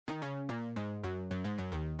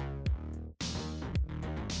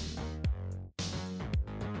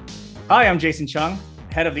Hi, I'm Jason Chung,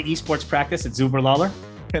 head of the esports practice at Zuber Lawler.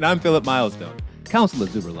 And I'm Philip Milestone, counsel at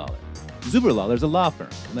Zuber Lawler. Zuber Lawler is a law firm.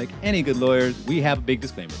 And like any good lawyers, we have a big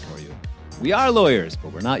disclaimer for you. We are lawyers,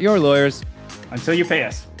 but we're not your lawyers. Until you pay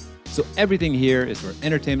us. So everything here is for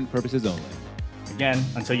entertainment purposes only. Again,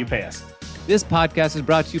 until you pay us. This podcast is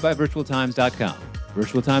brought to you by virtualtimes.com.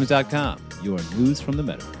 Virtualtimes.com, your news from the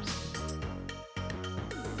metaverse.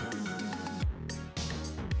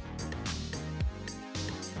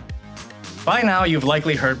 By now, you've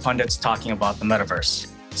likely heard pundits talking about the metaverse.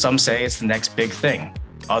 Some say it's the next big thing.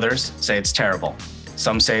 Others say it's terrible.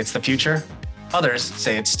 Some say it's the future. Others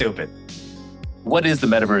say it's stupid. What is the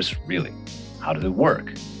metaverse really? How does it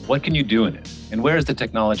work? What can you do in it? And where is the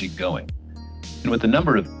technology going? And with the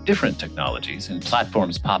number of different technologies and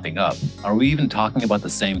platforms popping up, are we even talking about the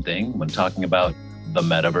same thing when talking about the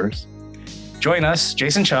metaverse? Join us,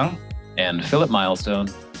 Jason Chung and Philip Milestone,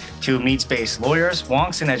 two meat-based lawyers,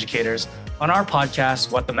 wonks, and educators on our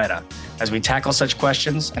podcast, What the Meta, as we tackle such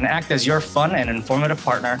questions and act as your fun and informative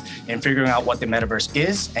partner in figuring out what the metaverse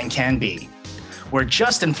is and can be. We're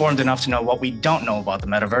just informed enough to know what we don't know about the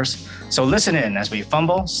metaverse, so listen in as we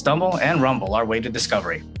fumble, stumble, and rumble our way to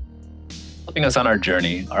discovery. Helping us on our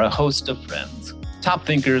journey are a host of friends, top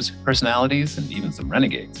thinkers, personalities, and even some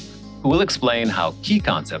renegades, who will explain how key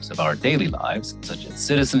concepts of our daily lives, such as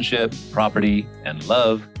citizenship, property, and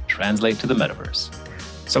love, translate to the metaverse.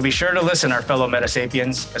 So be sure to listen, our fellow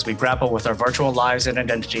metasapiens, as we grapple with our virtual lives and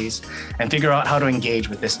identities and figure out how to engage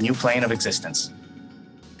with this new plane of existence.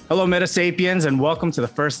 Hello, metasapiens, and welcome to the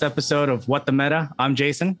first episode of What the Meta. I'm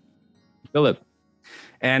Jason. Philip.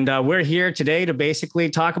 And we're here today to basically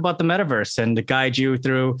talk about the metaverse and to guide you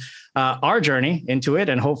through our journey into it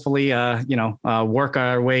and hopefully, work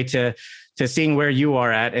our way to seeing where you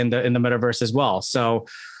are at in the metaverse as well. So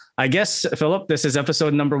I guess, Philip, this is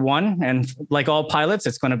episode number 1. And like all pilots,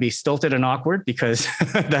 it's going to be stilted and awkward because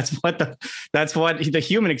that's what the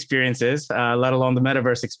human experience is, let alone the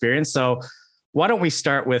metaverse experience. So why don't we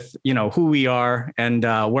start with, who we are and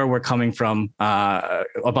where we're coming from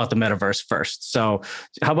about the metaverse first. So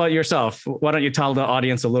how about yourself? Why don't you tell the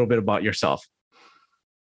audience a little bit about yourself?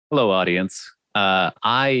 Hello, audience.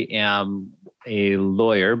 I am a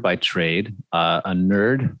lawyer by trade, a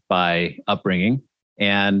nerd by upbringing,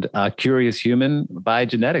 and a curious human by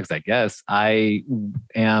genetics, I guess. I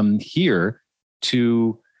am here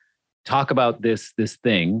to talk about this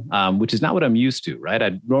thing, which is not what I'm used to, right?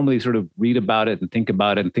 I normally sort of read about it and think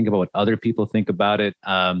about what other people think about it.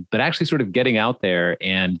 But actually sort of getting out there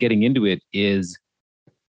and getting into it is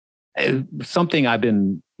something I've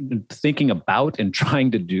been thinking about and trying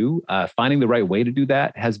to do. Finding the right way to do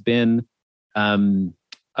that has been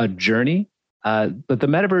a journey. But the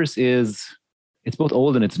metaverse it's both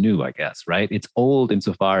old and it's new, I guess, right? It's old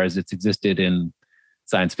insofar as it's existed in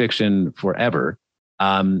science fiction forever.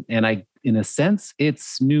 And in a sense,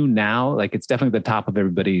 it's new now. Like it's definitely the top of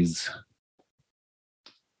everybody's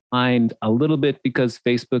mind a little bit because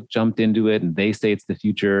Facebook jumped into it and they say it's the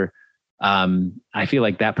future. I feel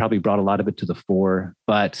like that probably brought a lot of it to the fore,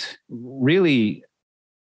 but really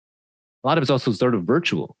a lot of it's also sort of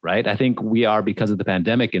virtual, right? I think we are, because of the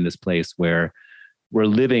pandemic, in this place where we're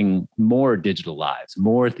living more digital lives,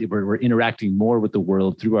 we're interacting more with the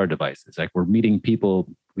world through our devices. Like we're meeting people,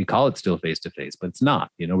 we call it still face-to-face, but it's not.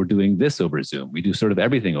 We're doing this over Zoom. We do sort of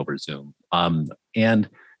everything over Zoom. And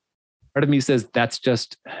part of me says that's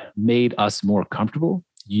just made us more comfortable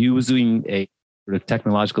using a sort of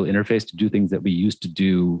technological interface to do things that we used to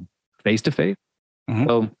do face-to-face. Mm-hmm.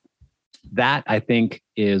 So that, I think,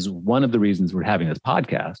 is one of the reasons we're having this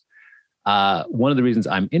podcast. One of the reasons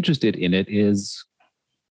I'm interested in it is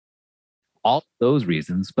all those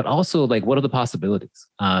reasons, but also like, what are the possibilities?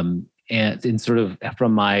 And in sort of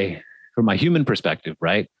from my human perspective,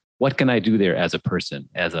 right? What can I do there as a person,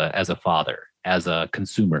 as a father, as a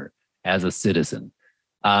consumer, as a citizen?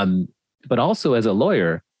 But also as a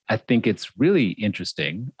lawyer, I think it's really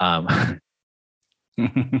interesting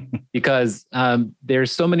because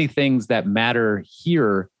there's so many things that matter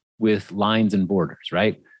here with lines and borders,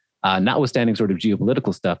 right? Notwithstanding sort of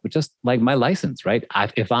geopolitical stuff, but just like my license, right?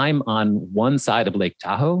 If I'm on one side of Lake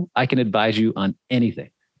Tahoe, I can advise you on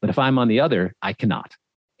anything. But if I'm on the other, I cannot.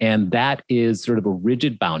 And that is sort of a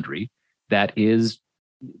rigid boundary that is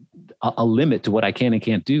a limit to what I can and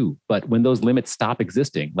can't do. But when those limits stop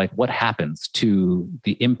existing, like what happens to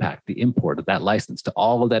the impact, the import of that license, to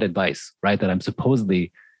all of that advice, right? That I'm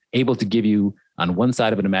supposedly able to give you on one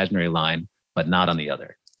side of an imaginary line, but not on the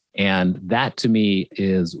other. And that to me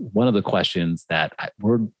is one of the questions that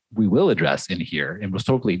we will address in here, and we'll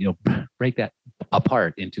hopefully break that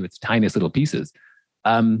apart into its tiniest little pieces.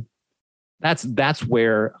 that's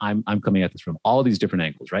where I'm coming at this from, all these different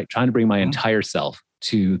angles, right? Trying to bring my entire self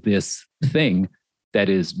to this thing that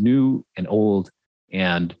is new and old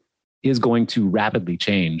and is going to rapidly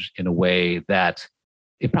change in a way that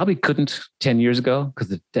it probably couldn't 10 years ago,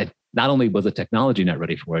 because not only was the technology not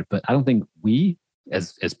ready for it, but I don't think we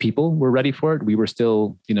as people were ready for it. We were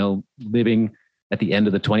still, living at the end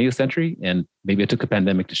of the 20th century, and maybe it took a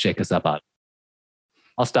pandemic to shake us up out.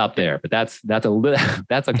 I'll stop there, but that's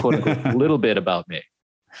a quote unquote little bit about me.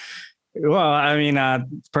 Well, I mean,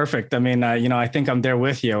 perfect. I mean, I think I'm there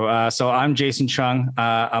with you. So I'm Jason Chung.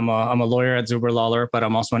 I'm a lawyer at Zuber Lawler, but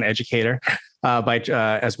I'm also an educator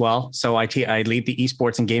as well. So I lead the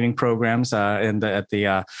esports and gaming programs at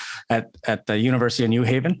the University of New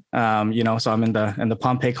Haven. So I'm in the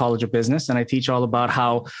Pompey College of Business, and I teach all about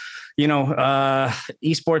how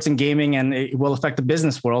esports and gaming, and it will affect the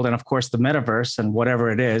business world. And of course, the metaverse and whatever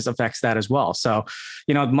it is affects that as well. So,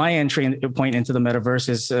 my entry point into the metaverse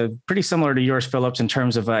is pretty similar to yours, Phillips, in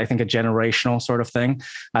terms of, I think, a generational sort of thing.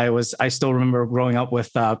 I still remember growing up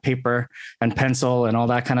with paper and pencil and all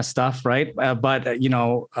that kind of stuff. Right. But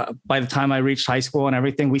by the time I reached high school and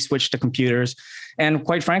everything, we switched to computers. And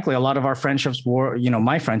quite frankly, a lot of our friendships were,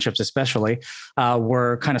 my friendships especially,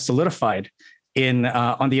 were kind of solidified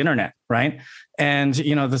on the internet, right? And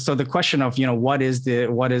so the question of what is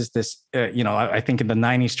this? I think in the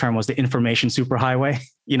 90s term was the information superhighway.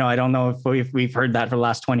 I don't know if we've heard that for the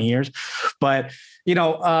last 20 years, but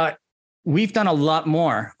we've done a lot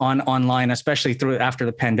more online, especially after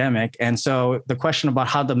the pandemic. And so the question about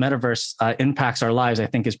how the metaverse impacts our lives, I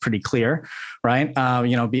think, is pretty clear, right?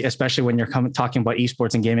 Especially when you're talking about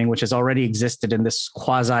esports and gaming, which has already existed in this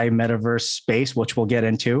quasi metaverse space, which we'll get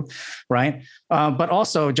into, right? But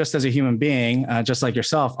also, just as a human being, just like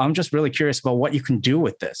yourself, I'm just really curious about what you can do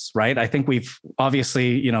with this, right? I think we've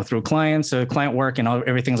obviously, through client work and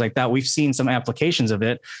everything like that, we've seen some applications of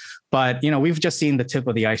it. But, we've just seen the tip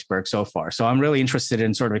of the iceberg so far. So I'm really interested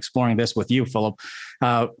in sort of exploring this with you, Philip,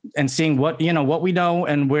 and seeing what we know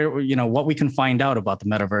and where, what we can find out about the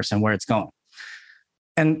metaverse and where it's going.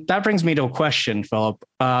 And that brings me to a question, Philip,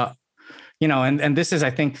 and this is, I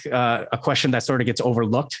think, a question that sort of gets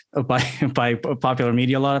overlooked by popular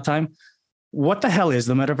media a lot of time. What the hell is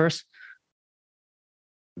the metaverse?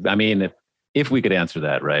 I mean, if we could answer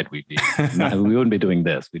that, right, we wouldn't be doing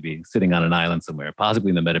this. We'd be sitting on an island somewhere, possibly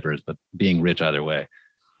in the metaverse, but being rich either way.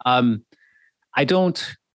 I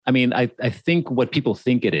think what people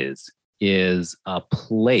think it is a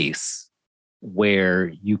place where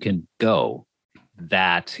you can go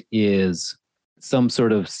that is some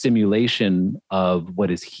sort of simulation of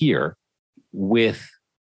what is here with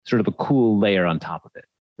sort of a cool layer on top of it,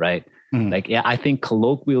 right? I think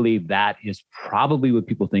colloquially that is probably what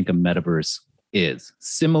people think a metaverse is.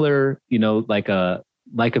 Similar, like a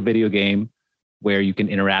video game where you can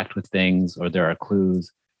interact with things or there are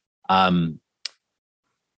clues. I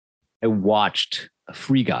watched a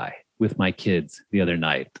Free Guy with my kids the other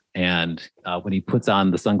night, and when he puts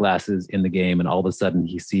on the sunglasses in the game, and all of a sudden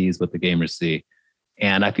he sees what the gamers see,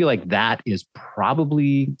 and I feel like that is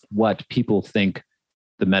probably what people think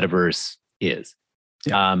the metaverse is.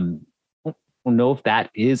 Yeah. I don't know if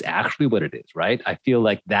that is actually what it is, right? I feel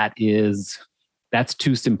like that's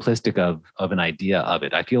too simplistic of an idea of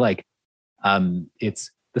it. I feel like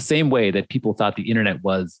it's the same way that people thought the internet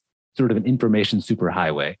was sort of an information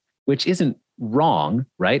superhighway, which isn't wrong,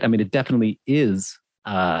 right? I mean, it definitely is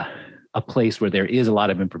a place where there is a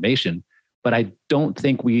lot of information, but I don't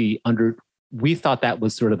think we thought that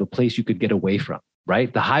was sort of a place you could get away from,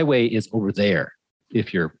 right? The highway is over there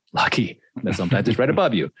if you're lucky. Sometimes it's right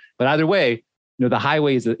above you, but either way, the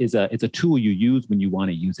highway is a tool you use when you want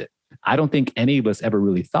to use it. I don't think any of us ever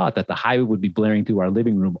really thought that the highway would be blaring through our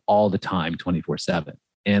living room all the time, 24/7.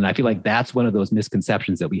 And I feel like that's one of those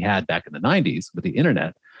misconceptions that we had back in the 90s with the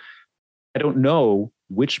internet. I don't know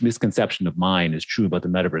which misconception of mine is true about the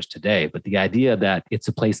metaverse today, but the idea that it's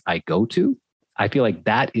a place I go to, I feel like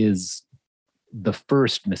that is the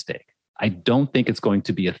first mistake. I don't think it's going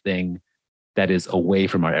to be a thing that is away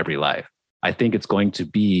from our every life. I think it's going to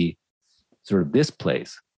be sort of this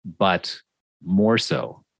place, but more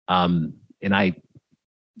so. And I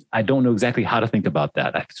don't know exactly how to think about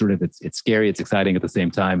that. It's scary, it's exciting at the same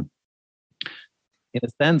time. In a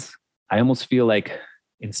sense, I almost feel like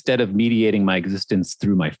instead of mediating my existence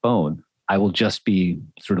through my phone, I will just be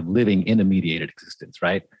sort of living in a mediated existence,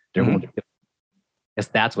 right? Mm-hmm. Yes,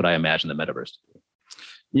 that's what I imagine the metaverse to be.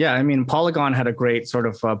 Yeah, I mean, Polygon had a great sort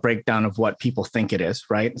of breakdown of what people think it is,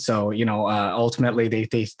 right? So, ultimately they,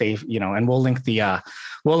 and we'll link the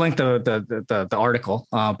article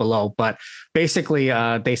below. But basically,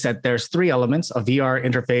 they said there's three elements: a VR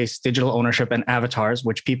interface, digital ownership, and avatars,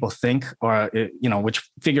 which people think are, which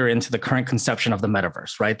figure into the current conception of the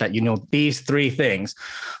metaverse, right? That these three things.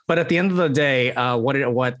 But at the end of the day, what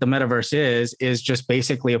the metaverse is just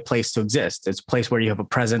basically a place to exist. It's a place where you have a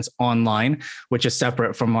presence online, which is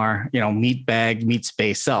separate from our, meat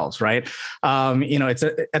space selves, right? It's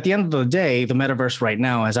at the end of the day, the metaverse right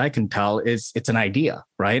now, as I can tell, it's an idea,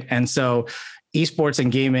 right? And so esports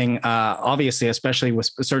and gaming, obviously, especially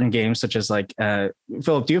with certain games such as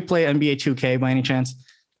Philip, do you play NBA 2K by any chance?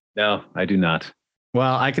 No, I do not.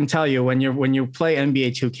 Well, I can tell you when you play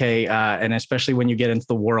NBA 2K, and especially when you get into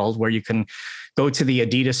the world where you can go to the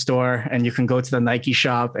Adidas store and you can go to the Nike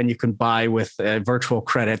shop and you can buy with virtual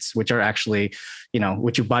credits, which are actually,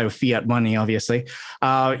 which you buy with fiat money, obviously.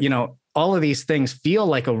 All of these things feel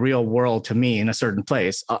like a real world to me in a certain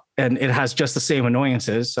place. And it has just the same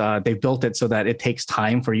annoyances. They built it so that it takes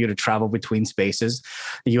time for you to travel between spaces.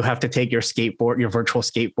 You have to take your virtual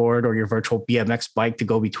skateboard or your virtual BMX bike to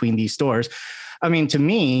go between these stores. I mean, to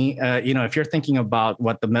me, if you're thinking about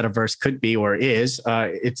what the metaverse could be or is,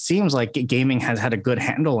 it seems like gaming has had a good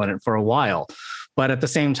handle on it for a while. But at the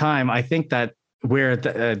same time, I think that where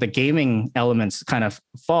the gaming elements kind of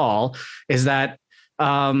fall is that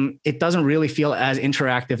it doesn't really feel as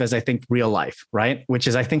interactive as I think real life, right? Which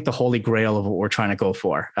is, I think, the holy grail of what we're trying to go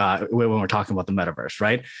for when we're talking about the metaverse,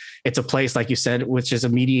 right? It's a place, like you said, which is a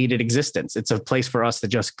mediated existence. It's a place for us to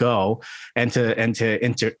just go and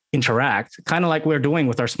to interact, kind of like we're doing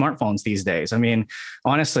with our smartphones these days. I mean,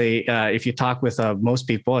 honestly, if you talk with most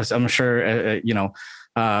people, I'm sure,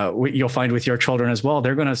 you'll find with your children as well,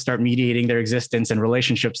 they're going to start mediating their existence and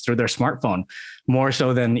relationships through their smartphone more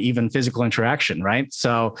so than even physical interaction, right?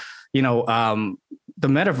 So, the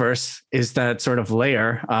metaverse is that sort of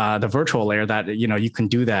layer, the virtual layer that, you can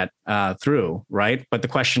do that through, right? But the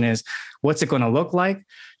question is, what's it going to look like?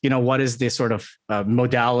 What is the sort of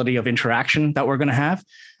modality of interaction that we're going to have?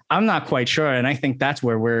 I'm not quite sure. And I think that's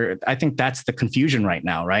I think that's the confusion right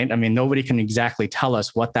now, right? I mean, nobody can exactly tell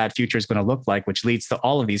us what that future is going to look like, which leads to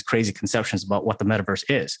all of these crazy conceptions about what the metaverse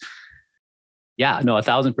is. Yeah, no,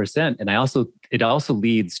 1,000%. And it also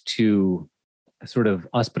leads to sort of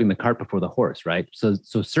us putting the cart before the horse, right? So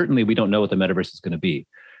certainly we don't know what the metaverse is going to be.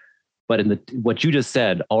 But what you just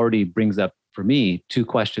said already brings up for me two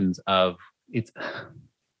questions of it's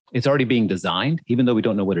already being designed, even though we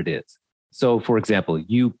don't know what it is. So, for example,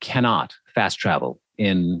 you cannot fast travel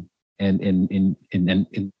in game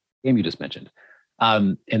you just mentioned,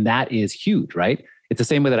 and that is huge, right? It's the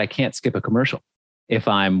same way that I can't skip a commercial if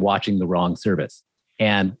I'm watching the wrong service.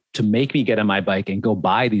 And to make me get on my bike and go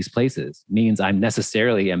by these places means I'm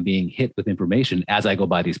necessarily am being hit with information as I go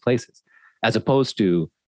by these places, as opposed to,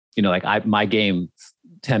 my games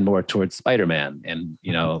tend more towards Spider-Man and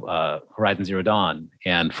Horizon Zero Dawn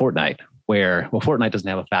and Fortnite. Where, Fortnite doesn't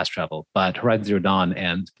have a fast travel, but Horizon Zero Dawn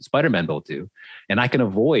and Spider-Man both do. And I can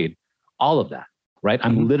avoid all of that, right?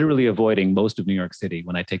 I'm literally avoiding most of New York City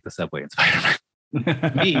when I take the subway in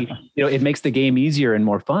Spider-Man. Me, it makes the game easier and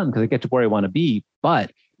more fun because I get to where I want to be,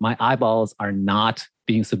 but my eyeballs are not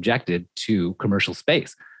being subjected to commercial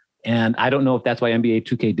space. And I don't know if that's why NBA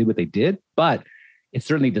 2K did what they did, but it's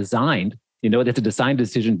certainly designed, it's a design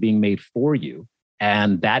decision being made for you.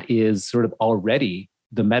 And that is sort of already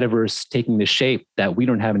the metaverse taking the shape that we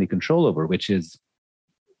don't have any control over, which is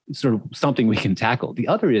sort of something we can tackle. The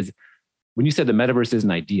other is, when you said the metaverse is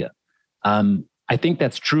an idea, I think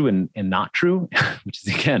that's true and not true, which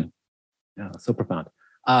is, again, so profound.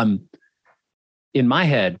 In my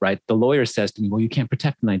head, right, the lawyer says to me, well, you can't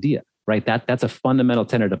protect an idea, right? That's a fundamental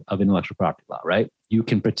tenet of intellectual property law, right? You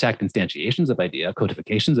can protect instantiations of idea,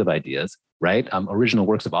 codifications of ideas, right? Original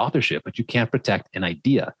works of authorship, but you can't protect an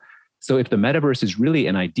idea. So if the metaverse is really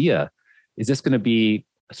an idea, is this going to be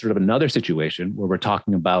sort of another situation where we're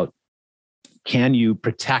talking about, can you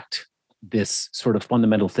protect this sort of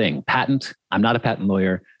fundamental thing? Patent, I'm not a patent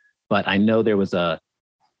lawyer, but I know there was a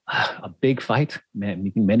big fight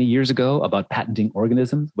many years ago about patenting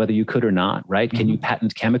organisms, whether you could or not, right? Mm-hmm. Can you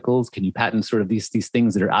patent chemicals? Can you patent sort of these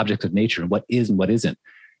things that are objects of nature, and what is and what isn't?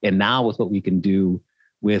 And now with what we can do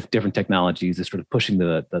with different technologies is sort of pushing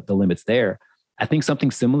the limits there. I think something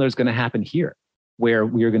similar is going to happen here, where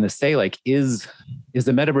we're going to say, like, is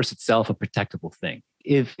the metaverse itself a protectable thing?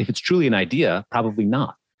 If it's truly an idea, probably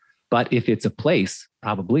not. But if it's a place,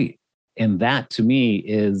 probably. And that, to me,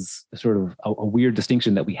 is sort of a weird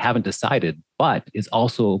distinction that we haven't decided, but is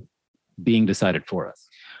also being decided for us.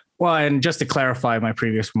 Well, and just to clarify my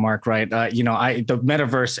previous remark, right? The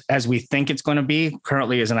metaverse, as we think it's going to be,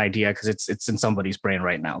 currently is an idea because it's in somebody's brain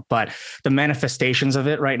right now. But the manifestations of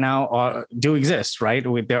it right now do exist, right?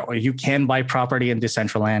 You can buy property in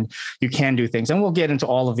Decentraland, you can do things, and we'll get into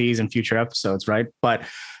all of these in future episodes, right? But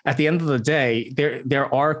at the end of the day,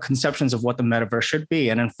 there are conceptions of what the metaverse should be,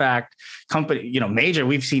 and in fact,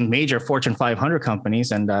 we've seen major Fortune 500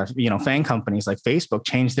 companies and FAANG companies like Facebook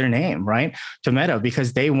change their name, right, to Meta,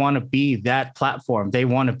 because they want to be that platform. They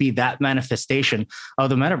want to be that manifestation of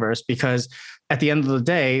the metaverse, because at the end of the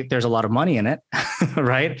day, there's a lot of money in it,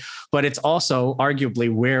 right? But it's also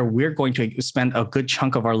arguably where we're going to spend a good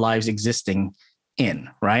chunk of our lives existing in,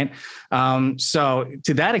 right? So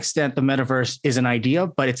to that extent, the metaverse is an idea,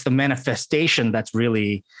 but it's the manifestation that's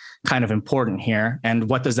really kind of important here. And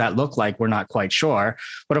what does that look like? We're not quite sure.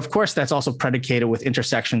 But of course, that's also predicated with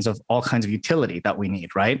intersections of all kinds of utility that we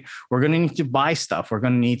need, right? We're going to need to buy stuff. We're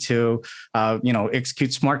going to need to,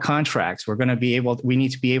 execute smart contracts. We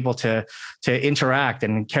need to be able to interact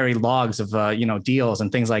and carry logs of, deals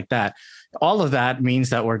and things like that. All of that means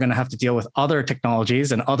that we're going to have to deal with other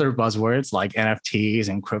technologies and other buzzwords like NFTs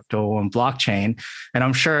and crypto and blockchain. And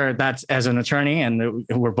I'm sure that's, as an attorney, and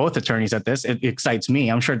we're both attorneys at this, it excites me.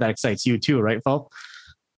 I'm sure that excites you too, right, Phil?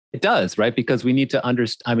 It does, right? Because we need to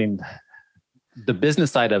understand, the business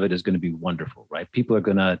side of it is going to be wonderful, right? People are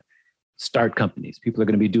going to start companies. People are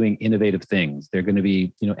going to be doing innovative things. They're going to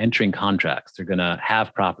be, entering contracts. They're going to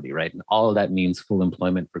have property, right? And all of that means full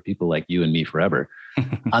employment for people like you and me forever.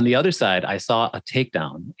 On the other side, I saw a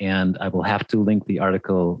takedown, and I will have to link the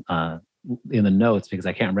article in the notes because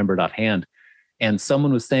I can't remember it offhand. And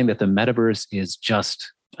someone was saying that the metaverse is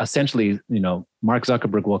just essentially, Mark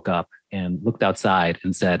Zuckerberg woke up and looked outside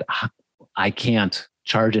and said, I can't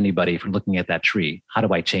charge anybody for looking at that tree. How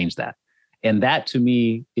do I change that? And that, to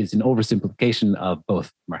me, is an oversimplification of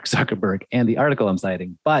both Mark Zuckerberg and the article I'm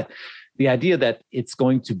citing. But the idea that it's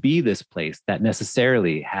going to be this place that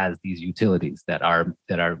necessarily has these utilities that are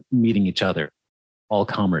meeting each other, all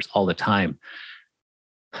commerce, all the time,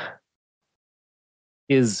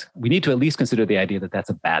 we need to at least consider the idea that that's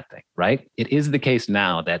a bad thing, right? It is the case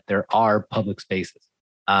now that there are public spaces,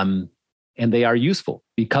 and they are useful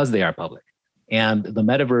because they are public. And the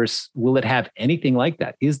metaverse, will it have anything like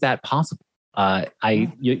that? Is that possible?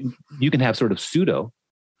 You can have sort of pseudo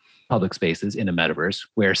public spaces in a metaverse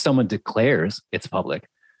where someone declares it's public,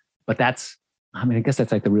 but I guess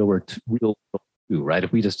that's like the real world, right?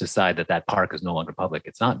 If we just decide that park is no longer public,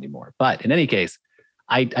 it's not anymore. But in any case,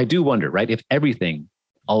 I do wonder, right? If everything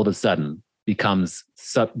all of a sudden becomes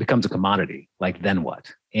a commodity, like then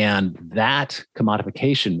what? And that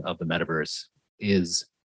commodification of the metaverse is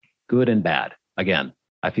good and bad. Again,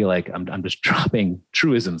 I feel like I'm just dropping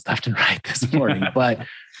truisms left and right this morning, but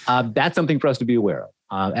that's something for us to be aware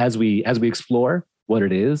of as we explore what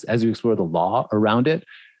it is, as we explore the law around it.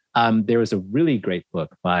 There was a really great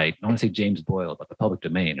book by, I want to say James Boyle, about the public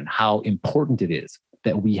domain and how important it is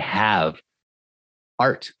that we have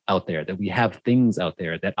art out there, that we have things out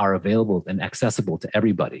there that are available and accessible to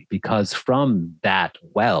everybody, because from that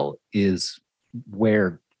well is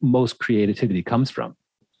where most creativity comes from.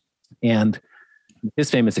 And his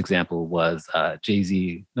famous example was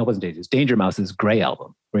Jay-Z, no, it wasn't Jay-Z, it was Danger Mouse's Grey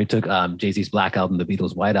album, where he took Jay-Z's Black album, the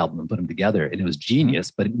Beatles' White album, and put them together. And it was genius,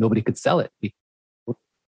 but nobody could sell it.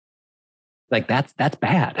 Like that's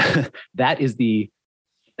bad.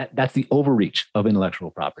 That's the overreach of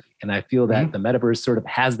intellectual property. And I feel that the metaverse sort of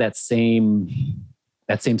has that same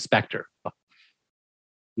specter.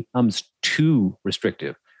 It becomes too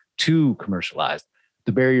restrictive, too commercialized.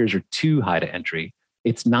 The barriers are too high to entry.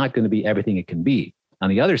 It's not going to be everything it can be. On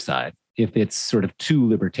the other side, if it's sort of too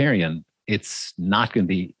libertarian, it's not going to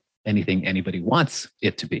be anything anybody wants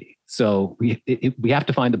it to be. So we have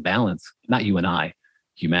to find a balance, not you and I,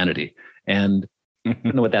 humanity. And I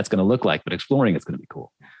don't know what that's going to look like, but exploring it's going to be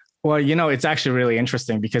cool. Well, it's actually really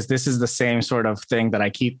interesting because this is the same sort of thing that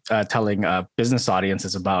I keep telling business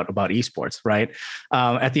audiences about esports, right?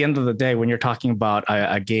 At the end of the day, when you're talking about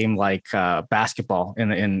a game like basketball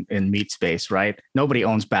in meat space, right? Nobody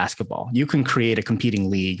owns basketball. You can create a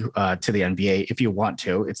competing league to the NBA if you want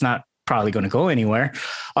to. It's not probably going to go anywhere.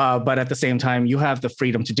 But at the same time, you have the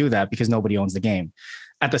freedom to do that because nobody owns the game.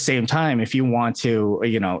 At the same time, if you want to,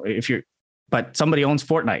 but somebody owns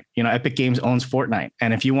Fortnite, Epic Games owns Fortnite.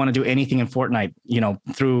 And if you want to do anything in Fortnite,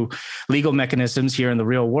 through legal mechanisms here in the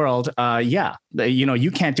real world,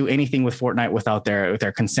 you can't do anything with Fortnite without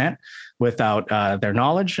their consent, without their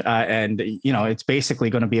knowledge. And it's basically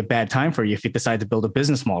going to be a bad time for you if you decide to build a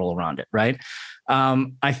business model around it, right?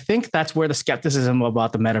 I think that's where the skepticism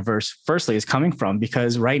about the metaverse, firstly, is coming from,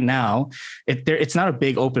 because right now it's not a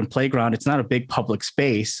big open playground. It's not a big public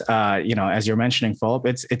space. As you're mentioning, Philip,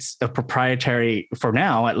 it's a proprietary, for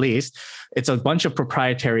now at least. It's a bunch of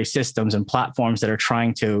proprietary systems and platforms that are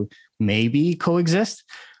trying to maybe coexist,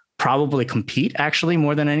 probably compete, actually,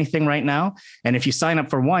 more than anything right now. And if you sign up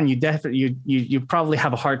for one, you probably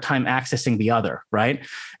have a hard time accessing the other, right?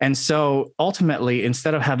 And so ultimately,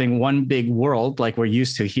 instead of having one big world like we're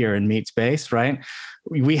used to here in Meat Space, right,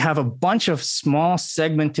 we have a bunch of small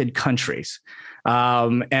segmented countries,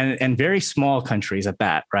 and very small countries at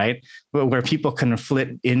that, right, where people can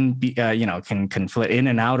flit in, can flit in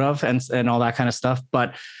and out of, and all that kind of stuff.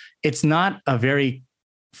 But it's not a very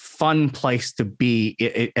fun place to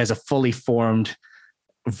be as a fully formed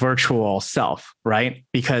virtual self, right?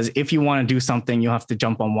 Because if you want to do something, you have to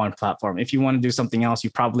jump on one platform. If you want to do something else, you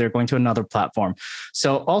probably are going to another platform.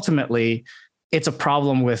 So ultimately, it's a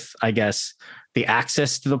problem with, I guess, the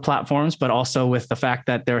access to the platforms, but also with the fact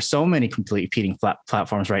that there are so many competing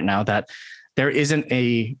platforms right now that there isn't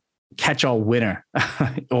a catch-all winner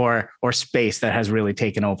or space that has really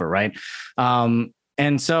taken over, right?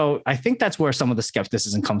 And so I think that's where some of the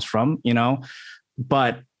skepticism comes from,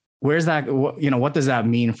 but where's that, what does that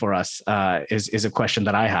mean for us is a question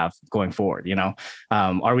that I have going forward.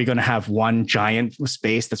 Are we going to have one giant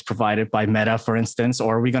space that's provided by Meta, for instance,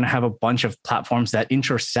 or are we going to have a bunch of platforms that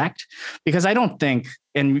intersect? Because I don't think,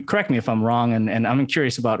 and correct me if I'm wrong, and I'm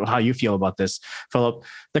curious about how you feel about this, Philip,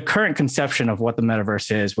 the current conception of what the metaverse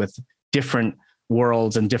is with different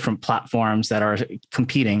worlds and different platforms that are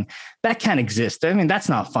competing, that can't exist. I mean, that's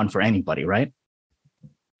not fun for anybody, right?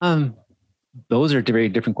 Those are very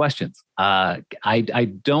different questions. I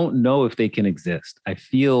don't know if they can exist. I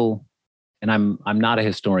feel, and I'm not a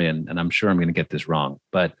historian, and I'm sure I'm going to get this wrong,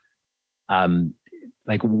 but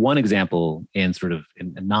like one example in sort of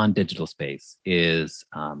in a non-digital space is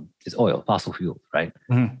oil, fossil fuels, right?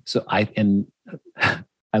 Mm-hmm. So I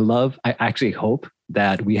actually hope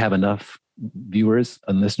that we have enough viewers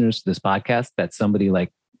and listeners to this podcast that somebody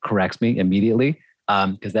like corrects me immediately,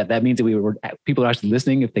 because that means that people are actually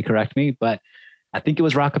listening if they correct me. But I think it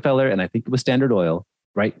was Rockefeller and I think it was Standard Oil,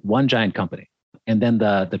 right? One giant company. And then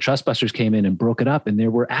the trust busters came in and broke it up, and there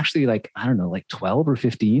were actually like 12 or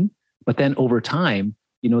 15. But then over time,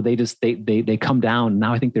 they come down.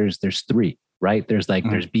 Now I think there's 3, right? There's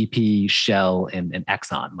there's BP, Shell, and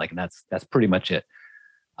Exxon. And that's pretty much it.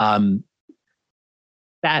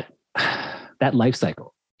 That life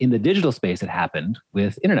cycle in the digital space, it happened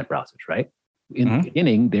with internet browsers, right? In the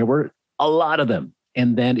beginning, there were a lot of them,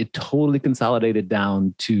 and then it totally consolidated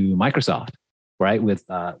down to Microsoft, right? With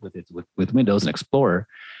Windows and Explorer.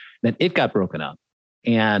 Then it got broken up,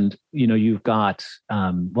 and you've got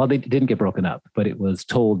they didn't get broken up, but it was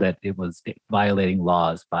told that it was violating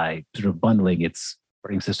laws by sort of bundling its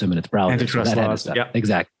operating system and its browser. Antitrust laws, yeah,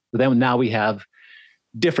 exactly. But then now we have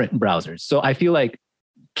different browsers. So I feel like,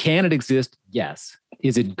 can it exist? Yes.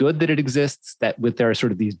 Is it good that it exists? That there are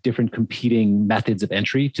sort of these different competing methods of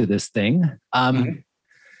entry to this thing? I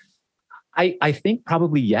think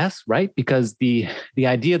probably yes, right? Because the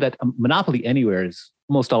idea that a monopoly anywhere is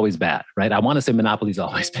almost always bad, right? I want to say monopoly is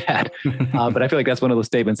always bad, but I feel like that's one of those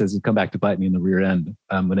statements that will come back to bite me in the rear end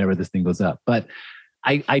whenever this thing goes up. But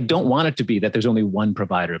I don't want it to be that there's only one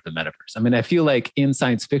provider of the metaverse. I mean, I feel like in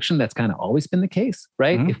science fiction, that's kind of always been the case,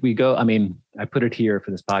 right? Mm-hmm. If we go, I put it here for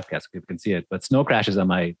this podcast so people can see it, but Snow Crash is on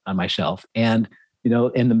my shelf. And, in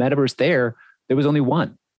the metaverse there was only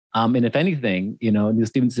one. And if anything, Neil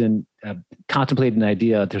Stephenson contemplated an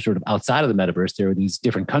idea to sort of outside of the metaverse. There were these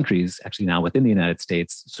different countries actually now within the United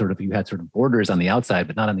States, you had sort of borders on the outside,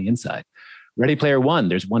 but not on the inside. Ready Player One,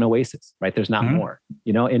 there's one Oasis, right? There's not more.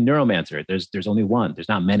 In Neuromancer, there's only one. There's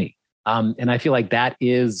not many. And I feel like that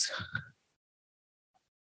is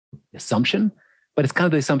assumption, but it's kind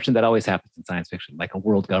of the assumption that always happens in science fiction, like a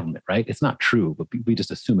world government, right? It's not true, but we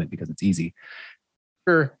just assume it because it's easy.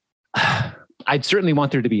 I'd certainly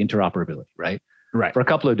want there to be interoperability, right? Right. For a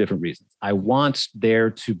couple of different reasons. I want there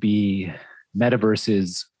to be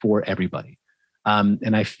metaverses for everybody.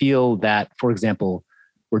 And I feel that, for example,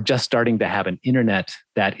 we're just starting to have an internet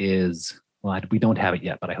that is, we don't have it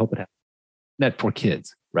yet, but I hope it has internet for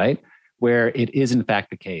kids, right? Where it is in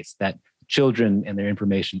fact the case that children and their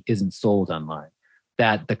information isn't sold online,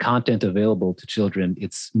 that the content available to children,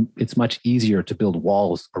 it's much easier to build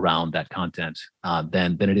walls around that content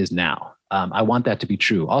than it is now. I want that to be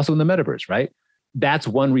true. Also in the metaverse, right? That's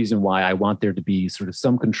one reason why I want there to be sort of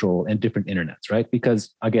some control and different internets, right?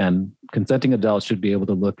 Because again, consenting adults should be able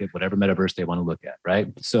to look at whatever metaverse they want to look at,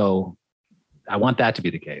 right? So I want that to be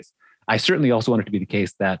the case. I certainly also want it to be the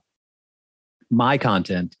case that my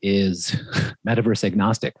content is metaverse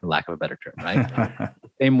agnostic, for lack of a better term, right?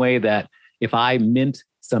 Same way that if I mint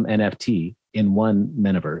some NFT in one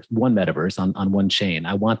metaverse on one chain,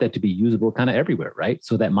 I want that to be usable kind of everywhere, right?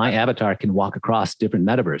 So that my avatar can walk across different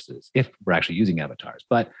metaverses if we're actually using avatars.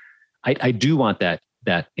 But I do want that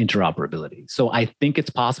interoperability. So I think it's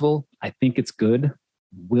possible. I think it's good.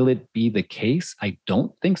 Will it be the case? I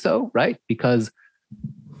don't think so, right? Because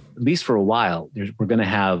at least for a while, we're going to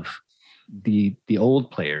have the old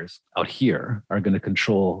players out here are going to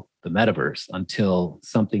control the metaverse until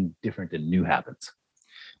something different and new happens.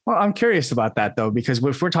 Well, I'm curious about that though, because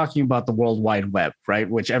if we're talking about the World Wide Web, right,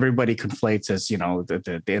 which everybody conflates as,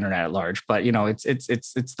 the internet at large, but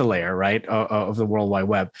it's the layer, right, of the World Wide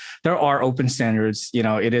Web. There are open standards.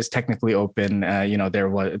 It is technically open.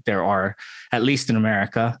 There are, at least in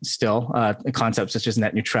America, still concepts such as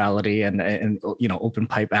net neutrality and open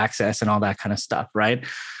pipe access and all that kind of stuff, right?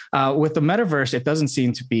 With the metaverse, it doesn't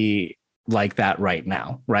seem to be like that right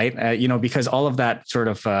now, right? Because all of that sort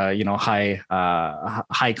of high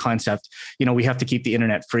concept, we have to keep the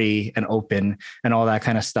internet free and open and all that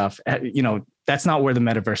kind of stuff. That's not where the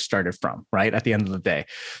metaverse started from, right? At the end of the day.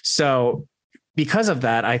 So because of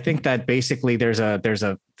that, I think that basically there's a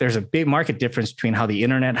big market difference between how the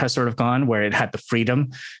internet has sort of gone, where it had the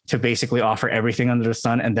freedom to basically offer everything under the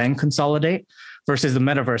sun and then consolidate, versus the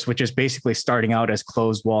metaverse, which is basically starting out as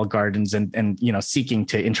closed wall gardens and seeking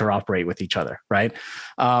to interoperate with each other, right?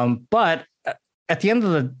 But at the end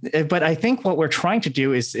of but I think what we're trying to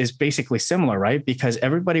do is basically similar, right? Because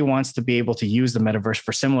everybody wants to be able to use the metaverse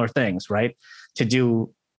for similar things, right? To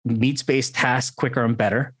do needs-based tasks quicker and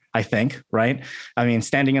better, I think, right? I mean,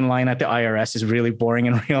 standing in line at the IRS is really boring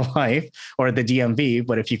in real life, or the DMV,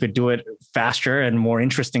 but if you could do it faster and more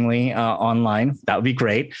interestingly online, that would be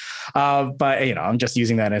great. But I'm just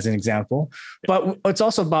using that as an example. But it's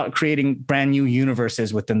also about creating brand new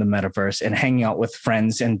universes within the metaverse and hanging out with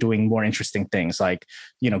friends and doing more interesting things like,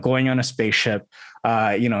 going on a spaceship,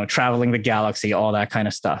 traveling the galaxy, all that kind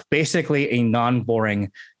of stuff. Basically a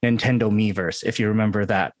non-boring Nintendo Miiverse, if you remember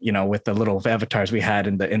that, with the little avatars we had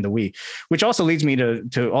in the Wii, which also leads me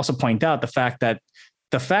to also point out the fact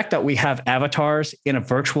that we have avatars in a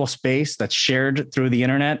virtual space that's shared through the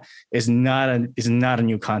internet is not a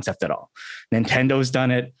new concept at all. Nintendo's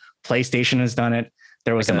done it. PlayStation has done it.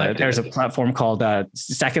 There's a platform called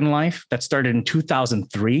Second Life that started in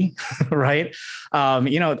 2003, right?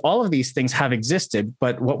 All of these things have existed,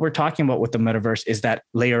 but what we're talking about with the metaverse is that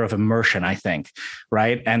layer of immersion, I think,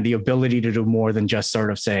 right? And the ability to do more than just sort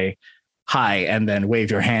of say hi and then wave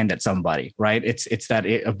your hand at somebody, right? It's that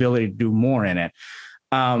ability to do more in it.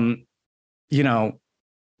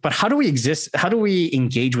 But how do we exist? How do we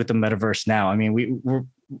engage with the metaverse now? I mean,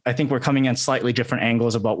 I think we're coming in slightly different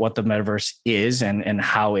angles about what the metaverse is and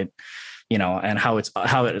how it, and how it's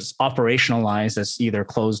operationalized as either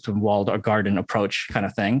closed and walled or garden approach kind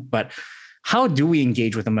of thing. But how do we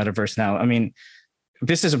engage with the metaverse now? I mean,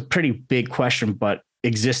 this is a pretty big question, but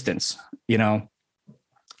existence,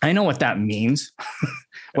 I know what that means.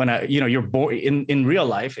 When you're born in real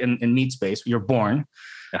life in meat space, you're born.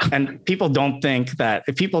 Yeah. And people don't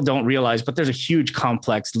realize, but there's a huge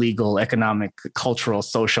complex legal, economic, cultural,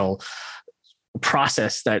 social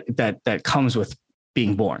process that comes with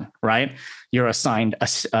being born, right? You're assigned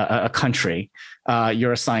a country,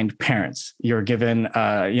 you're assigned parents, you're given,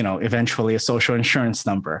 eventually a social insurance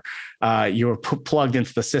number, you're plugged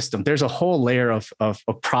into the system. There's a whole layer of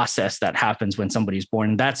a process that happens when somebody's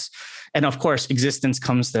born. And of course, existence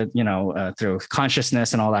comes through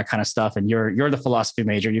consciousness and all that kind of stuff. And you're the philosophy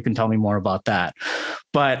major. You can tell me more about that.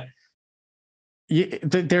 But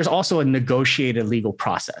there's also a negotiated legal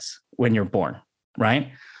process when you're born,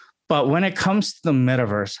 right? But when it comes to the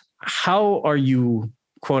metaverse, how are you,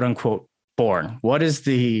 quote unquote, born? How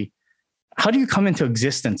do you come into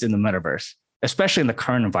existence in the metaverse, especially in the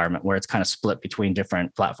current environment where it's kind of split between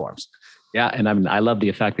different platforms? Yeah. And I love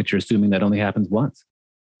the fact that you're assuming that only happens once.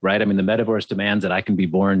 Right. I mean, the metaverse demands that I can be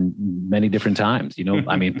born many different times,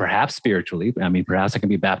 I mean, perhaps spiritually, perhaps I can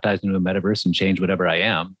be baptized into a metaverse and change whatever I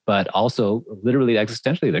am, but also literally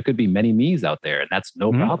existentially, there could be many me's out there and that's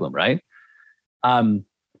no problem. Right.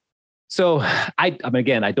 So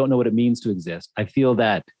again, I don't know what it means to exist. I feel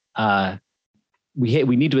that we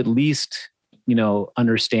need to at least,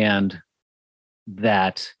 understand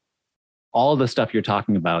that all the stuff you're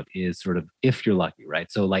talking about is sort of if you're lucky, right?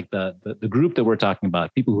 So like the group that we're talking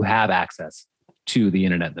about, people who have access to the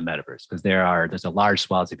internet and the metaverse, because there's a large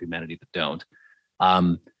swath of humanity that don't.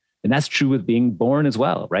 And that's true with being born as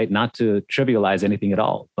well, right? Not to trivialize anything at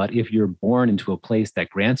all, but if you're born into a place that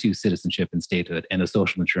grants you citizenship and statehood and a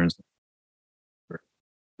social insurance,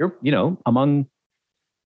 you're you're, among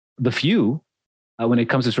the few when it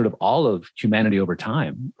comes to sort of all of humanity over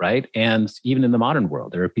time, right? And even in the modern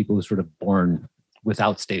world, there are people who are sort of born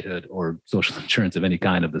without statehood or social insurance of any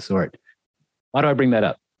kind of the sort. Why do I bring that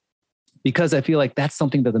up? Because I feel like that's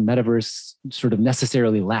something that the metaverse sort of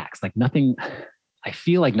necessarily lacks. Like nothing, I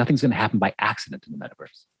feel like nothing's going to happen by accident in the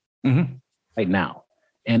metaverse right now.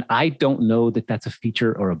 And I don't know that that's a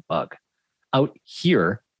feature or a bug. Out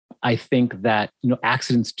here, I think that,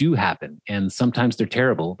 accidents do happen, and sometimes they're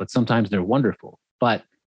terrible, but sometimes they're wonderful. But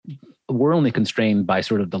we're only constrained by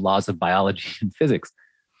sort of the laws of biology and physics.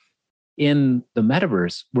 In the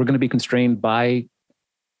metaverse, we're going to be constrained by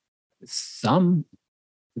it's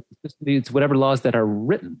whatever laws that are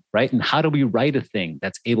written, right? And how do we write a thing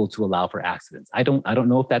that's able to allow for accidents? I don't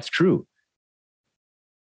know if that's true.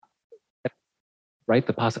 Right?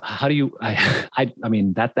 How do you, I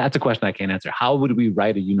mean, that's a question I can't answer. How would we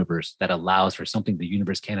write a universe that allows for something the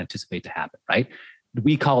universe can't anticipate to happen, right?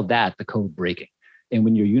 We call that the code breaking. And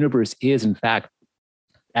when your universe is, in fact,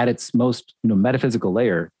 at its most, metaphysical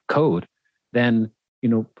layer, code, then,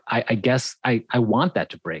 I guess I want that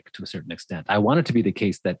to break to a certain extent. I want it to be the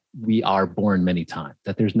case that we are born many times,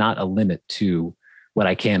 that there's not a limit to what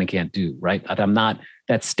I can and can't do, right?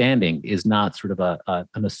 That standing is not sort of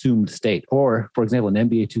an assumed state. Or, for example, in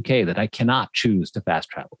NBA 2K, that I cannot choose to fast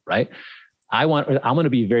travel, right? I want to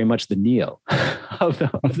be very much the Neo of the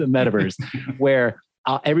metaverse, where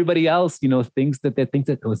everybody else, thinks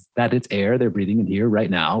that it's air they're breathing in here right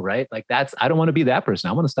now, right? Like I don't want to be that person.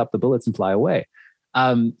 I want to stop the bullets and fly away.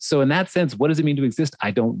 So in that sense, what does it mean to exist?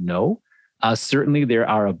 I don't know. Certainly, there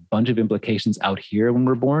are a bunch of implications out here when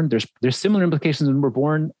we're born. There's similar implications when we're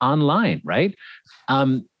born online, right?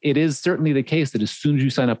 It is certainly the case that as soon as you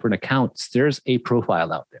sign up for an account, there's a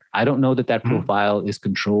profile out there. I don't know that profile is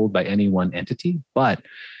controlled by any one entity, but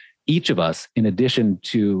each of us, in addition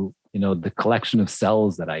to the collection of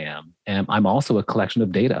cells that I am, I'm also a collection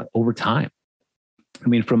of data over time. I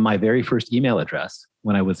mean, from my very first email address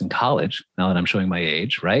when I was in college, now that I'm showing my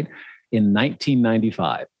age, right? In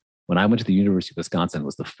 1995, when I went to the University of Wisconsin,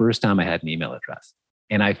 was the first time I had an email address.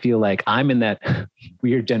 And I feel like I'm in that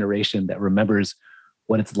weird generation that remembers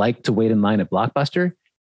what it's like to wait in line at Blockbuster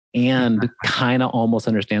and kind of almost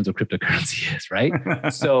understands what cryptocurrency is, right?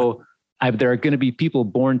 So there are going to be people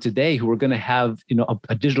born today who are going to have,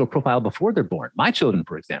 a digital profile before they're born. My children,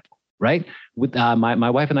 for example, right? With my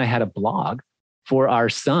wife and I had a blog for our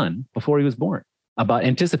son before he was born about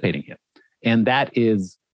anticipating him. And that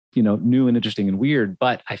is, new and interesting and weird,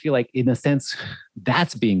 but I feel like in a sense,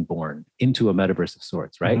 that's being born into a metaverse of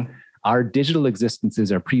sorts, right? Mm-hmm. Our digital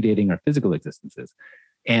existences are predating our physical existences,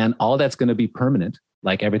 and all that's going to be permanent,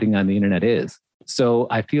 like everything on the internet is. So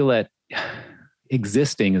I feel that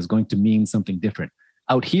existing is going to mean something different.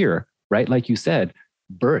 Out here, right? Like you said,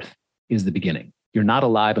 birth is the beginning. You're not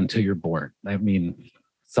alive until you're born. I mean,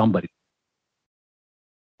 somebody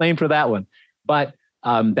claim for that one, but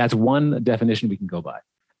that's one definition we can go by.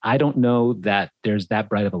 I don't know that there's that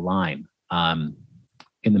bright of a line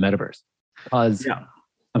in the metaverse, because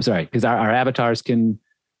because our avatars can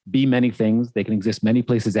be many things. They can exist many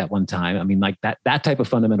places at one time. I mean, like that type of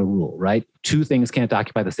fundamental rule, right? Two things can't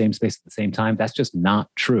occupy the same space at the same time. That's just not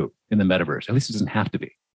true in the metaverse. At least it doesn't have to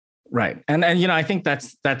be. Right. And I think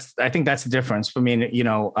that's the difference. I mean,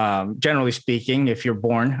 generally speaking, if you're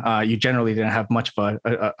born, you generally didn't have much of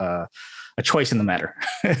a choice in the matter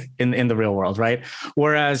in the real world, right?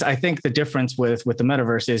 Whereas I think the difference with the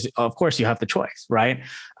metaverse is, of course, you have the choice, right?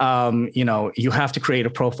 You have to create a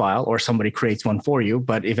profile, or somebody creates one for you,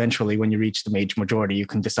 but eventually when you reach the majority, you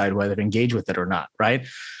can decide whether to engage with it or not, right?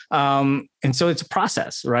 And so it's a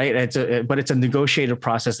process, right? But it's a negotiated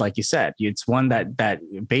process, like you said. It's one that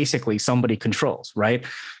basically somebody controls, right?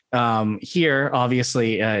 Here,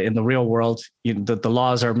 obviously, in the real world, the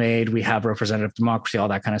laws are made. We have representative democracy, all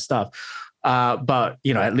that kind of stuff. But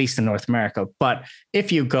at least in North America. But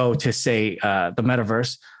if you go to say the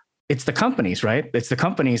metaverse, it's the companies, right? It's the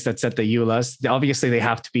companies that set the EULAs. Obviously, they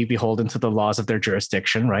have to be beholden to the laws of their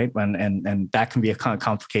jurisdiction, right? And that can be a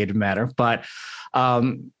complicated matter. But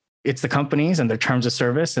it's the companies and their terms of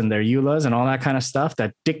service and their EULAs and all that kind of stuff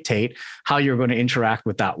that dictate how you're going to interact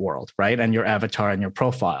with that world, right? And your avatar and your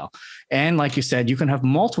profile. And like you said, you can have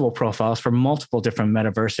multiple profiles for multiple different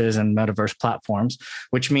metaverses and metaverse platforms,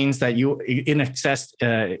 which means that you, in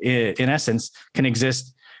essence, can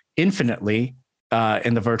exist infinitely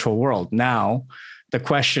in the virtual world. Now, the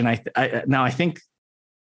question, I think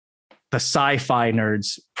the sci-fi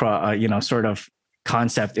nerds, sort of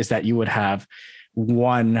concept is that you would have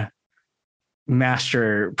one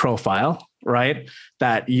master profile, right?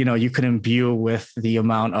 That, you could imbue with the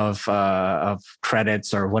amount of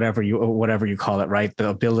credits or whatever you call it, right? The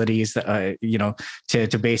abilities that,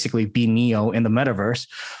 to basically be Neo in the metaverse.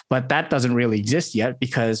 But that doesn't really exist yet,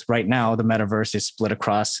 because right now the metaverse is split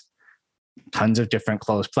across tons of different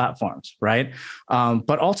closed platforms, right?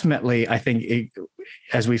 But ultimately, I think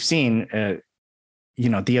as we've seen,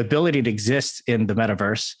 the ability to exist in the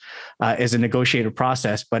metaverse is a negotiated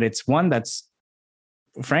process, but it's one that's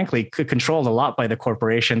frankly controlled a lot by the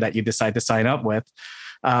corporation that you decide to sign up with.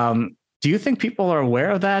 Do you think people are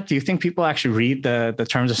aware of that? Do you think people actually read the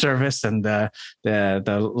terms of service and the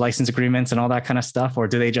license agreements and all that kind of stuff? Or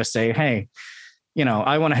do they just say, hey,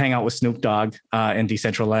 I want to hang out with Snoop Dogg in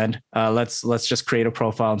Decentraland. Let's just create a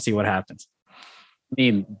profile and see what happens. I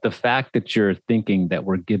mean, the fact that you're thinking that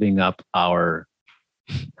we're giving up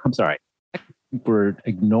we're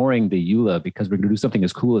ignoring the EULA because we're going to do something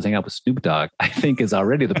as cool as hang out with Snoop Dogg, I think is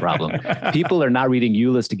already the problem. People are not reading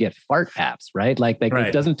EULAs to get fart apps, right? Like right.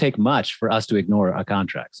 It doesn't take much for us to ignore a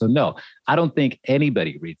contract. So no, I don't think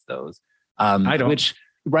anybody reads those. I don't.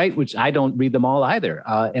 Which I don't read them all either.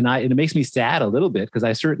 And it makes me sad a little bit, because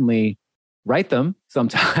I certainly write them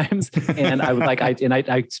sometimes. And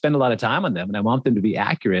I spend a lot of time on them, and I want them to be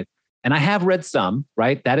accurate. And I have read some,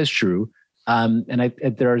 right? That is true.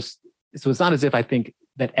 So it's not as if I think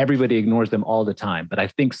that everybody ignores them all the time, but I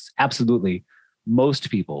think absolutely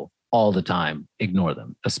most people all the time ignore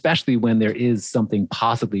them, especially when there is something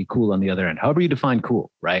possibly cool on the other end, however you define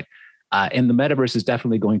cool, right? And the metaverse is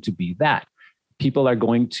definitely going to be that. People are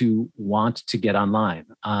going to want to get online,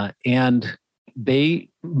 and they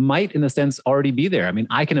might, in a sense, already be there. I mean,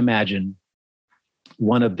 I can imagine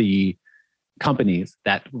one of the companies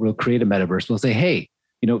that will create a metaverse will say, hey,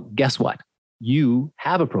 guess what? You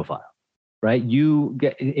have a profile, right? You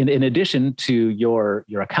get, in addition to your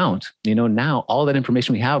account, now all that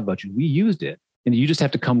information we have about you, we used it, and you just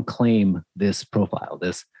have to come claim this profile,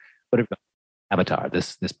 this whatever avatar,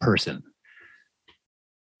 this person.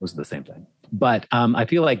 Those are the same thing. But I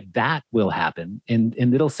feel like that will happen, and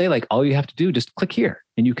it'll say like, all you have to do, just click here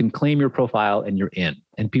and you can claim your profile and you're in.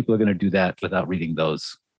 And people are going to do that without reading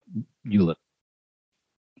those EULA.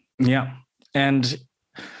 Yeah. And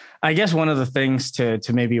I guess one of the things to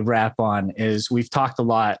maybe wrap on is we've talked a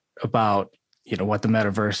lot about, what the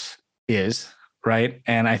metaverse is, right?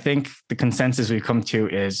 And I think the consensus we've come to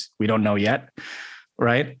is we don't know yet,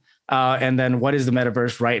 right? And then what is the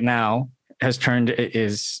metaverse right now has turned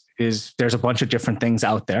is there's a bunch of different things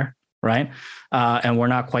out there, right? And we're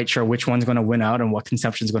not quite sure which one's going to win out and what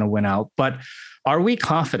conception is going to win out. But are we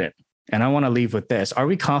confident? And I want to leave with this. Are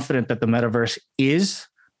we confident that the metaverse is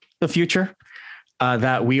the future?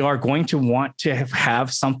 That we are going to want to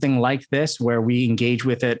have something like this where we engage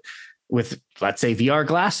with it with, let's say, VR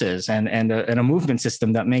glasses and a movement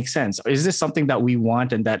system that makes sense? Is this something that we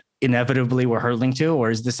want and that inevitably we're hurtling to, or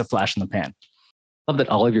is this a flash in the pan? I love that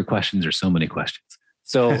all of your questions are so many questions.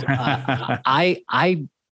 So I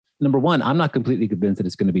number one, I'm not completely convinced that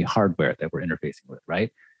it's going to be hardware that we're interfacing with,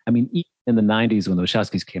 right? I mean, in the 90s when the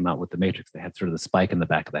Wachowskis came out with the Matrix, they had sort of the spike in the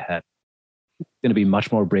back of the head. It's going to be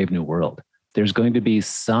much more Brave New World. There's going to be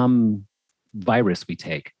some virus we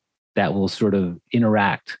take that will sort of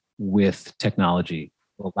interact with technology,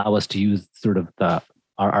 will allow us to use sort of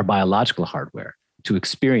our biological hardware to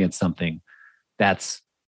experience something that's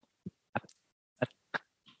a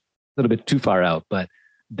little bit too far out, but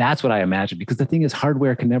that's what I imagine. Because the thing is,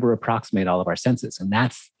 hardware can never approximate all of our senses. And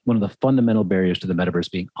that's one of the fundamental barriers to the metaverse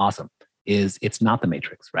being awesome, is it's not the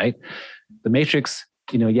Matrix, right? The Matrix,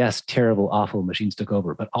 yes, terrible, awful machines took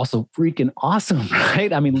over, but also freaking awesome,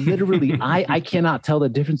 right? I mean, literally, I cannot tell the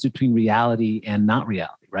difference between reality and not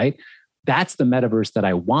reality, right? That's the metaverse that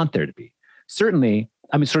I want there to be. Certainly,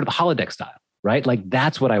 I mean, sort of holodeck style, right? Like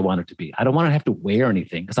that's what I want it to be. I don't want to have to wear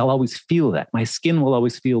anything because I'll always feel that. My skin will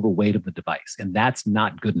always feel the weight of the device, and that's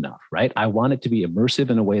not good enough, right? I want it to be immersive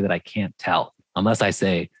in a way that I can't tell unless I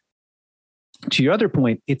say, to your other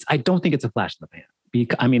point, I don't think it's a flash in the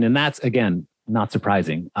pan. And that's, again, not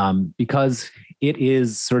surprising, because it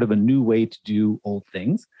is sort of a new way to do old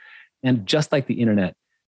things. And just like the internet,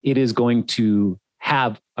 it is going to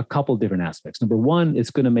have a couple different aspects. Number one,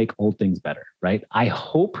 it's going to make old things better, right? I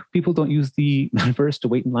hope people don't use the metaverse to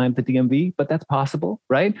wait in line at the DMV, but that's possible,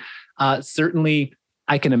 right? Certainly,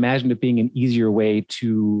 I can imagine it being an easier way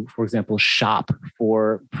to, for example, shop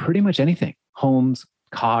for pretty much anything: homes,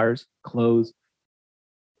 cars, clothes,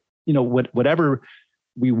 whatever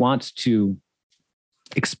we want to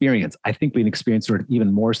experience. I think we can experience sort of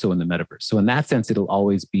even more so in the metaverse. So in that sense, it'll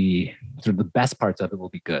always be sort of the best parts of it will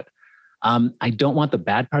be good. I don't want the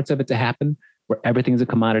bad parts of it to happen, where everything's a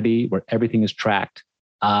commodity, where everything is tracked.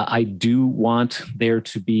 I do want there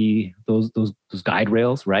to be those guide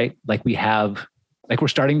rails, right? Like we're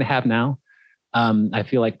starting to have now. I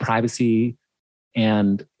feel like privacy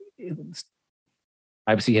have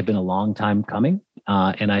been a long time coming.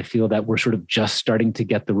 And I feel that we're sort of just starting to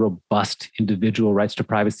get the robust individual rights to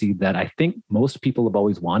privacy that I think most people have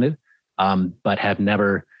always wanted, but have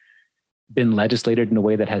never been legislated in a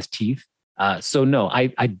way that has teeth. So no,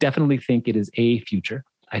 I definitely think it is a future.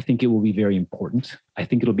 I think it will be very important. I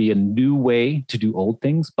think it'll be a new way to do old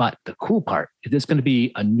things. But the cool part is it's going to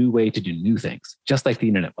be a new way to do new things, just like the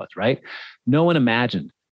internet was, right? No one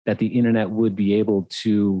imagined that the internet would be able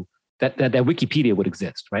to, that Wikipedia would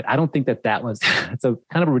exist, right? I don't think that was, it's a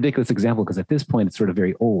kind of a ridiculous example because at this point it's sort of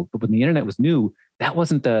very old. But when the internet was new, that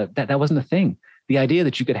wasn't a thing. The idea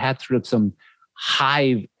that you could have sort of some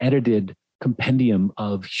hive edited compendium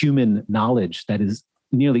of human knowledge that is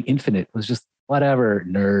nearly infinite was just whatever,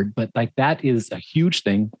 nerd. But like that is a huge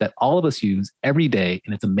thing that all of us use every day,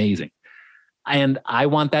 and it's amazing. And I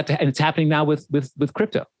want that and it's happening now with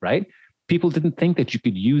crypto, right? People didn't think that you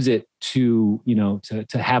could use it to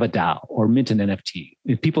have a DAO or mint an NFT.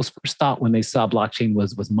 People's first thought when they saw blockchain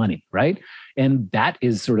was money, right? And that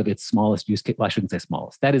is sort of its smallest use case. Well, I shouldn't say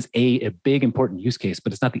smallest. That is a big, important use case,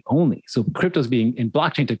 but it's not the only. So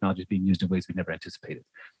blockchain technology is being used in ways we never anticipated.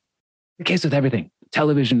 The case with everything: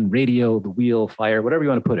 television, radio, the wheel, fire, whatever you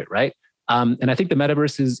want to put it, right? And I think the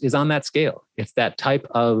metaverse is on that scale. It's that type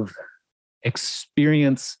of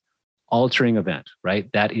experience altering event,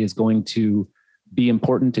 right? That is going to be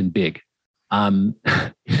important and big. You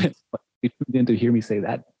tuned in to hear me say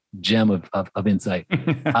that gem of insight.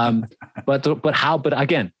 But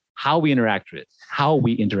again, how we interact with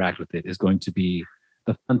it is going to be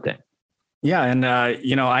the fun thing. Yeah. And,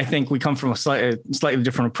 I think we come from slightly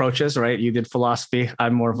different approaches, right? You did philosophy.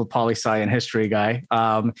 I'm more of a poli-sci and history guy.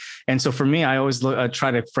 And so for me, I always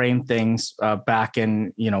try to frame things back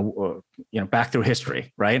in, back through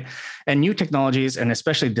history, right? And new technologies, and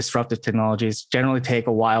especially disruptive technologies, generally take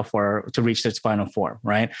a while to reach its final form,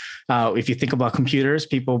 right? If you think about computers,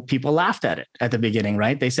 people laughed at it at the beginning,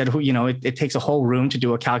 right? They said, it takes a whole room to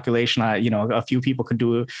do a calculation. A few people could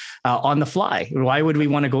do it on the fly. Why would we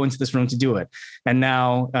want to go into this room to do it? And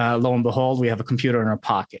now, lo and behold, we have a computer in our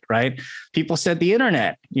pocket, right? People said the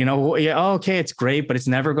internet, okay, it's great, but it's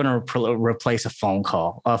never going to replace a phone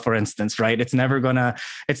call, for instance, right? It's never going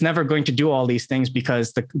to do all these things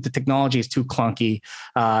because the technology is too clunky.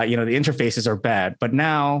 The interfaces are bad. But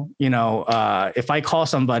now, if I call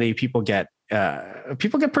somebody, people get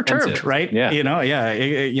perturbed, right? Yeah.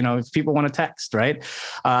 If people want to text, right?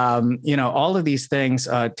 All of these things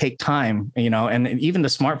take time, and even the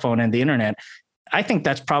smartphone and the internet, I think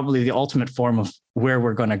that's probably the ultimate form of where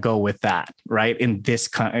we're going to go with that, right? In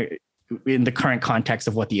the current context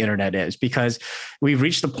of what the internet is, because we've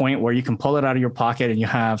reached the point where you can pull it out of your pocket and you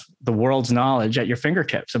have the world's knowledge at your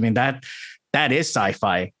fingertips. I mean, that is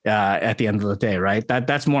sci-fi at the end of the day, right?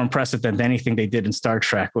 That's more impressive than anything they did in Star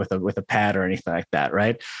Trek with a pad or anything like that,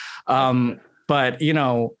 right? But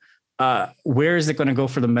where is it going to go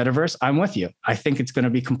for the metaverse? I'm with you. I think it's going to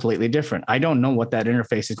be completely different. I don't know what that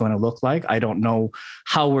interface is going to look like. I don't know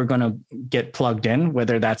how we're going to get plugged in,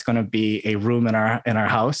 whether that's going to be a room in our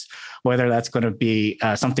house, whether that's going to be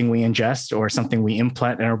something we ingest or something we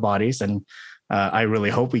implant in our bodies. And I really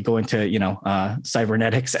hope we go into,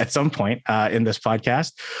 cybernetics at some point in this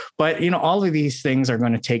podcast. But, all of these things are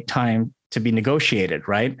going to take time to be negotiated,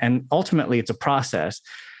 right? And ultimately, it's a process.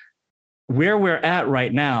 Where we're at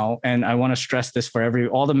right now, and I want to stress this for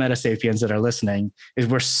all the metasapiens that are listening, is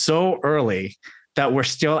we're so early that we're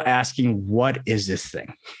still asking, what is this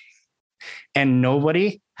thing? And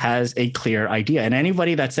nobody has a clear idea. And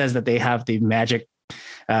anybody that says that they have the magic,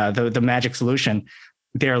 the magic solution,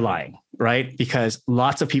 they're lying, right? Because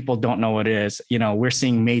lots of people don't know what it is. We're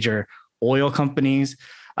seeing major oil companies,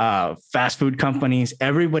 fast food companies,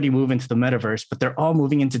 everybody move into the metaverse, but they're all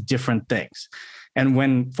moving into different things. And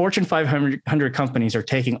when Fortune 500 companies are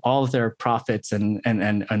taking all of their profits and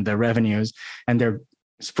their revenues and they're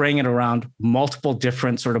spraying it around multiple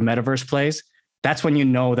different sort of metaverse plays, that's when you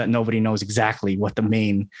know that nobody knows exactly what the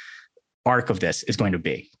main arc of this is going to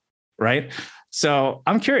be, right? So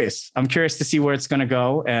I'm curious. I'm curious to see where it's going to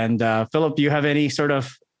go. And Philip, do you have any sort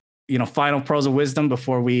of, final pearls of wisdom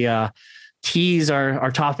before we tease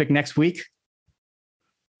our topic next week?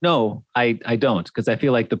 No, I don't, because I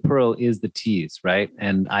feel like the pearl is the tease, right?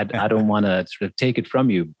 And I don't want to sort of take it from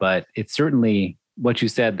you, but it's certainly what you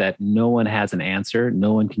said, that no one has an answer.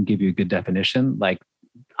 No one can give you a good definition. Like,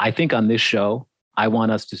 I think on this show, I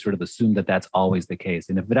want us to sort of assume that that's always the case.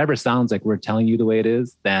 And if it ever sounds like we're telling you the way it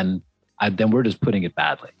is, then then we're just putting it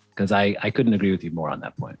badly. Because I couldn't agree with you more on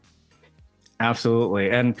that point.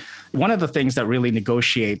 Absolutely. And one of the things that really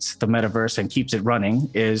negotiates the metaverse and keeps it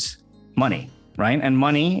running is money, right? And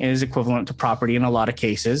money is equivalent to property in a lot of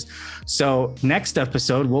cases. So next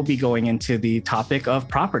episode, we'll be going into the topic of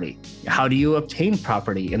property. How do you obtain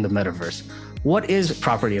property in the metaverse? What is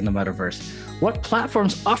property in the metaverse? What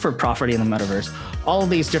platforms offer property in the metaverse? All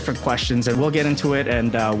of these different questions, and we'll get into it,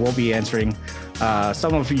 and we'll be answering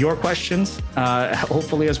some of your questions,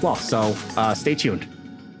 hopefully as well. So stay tuned.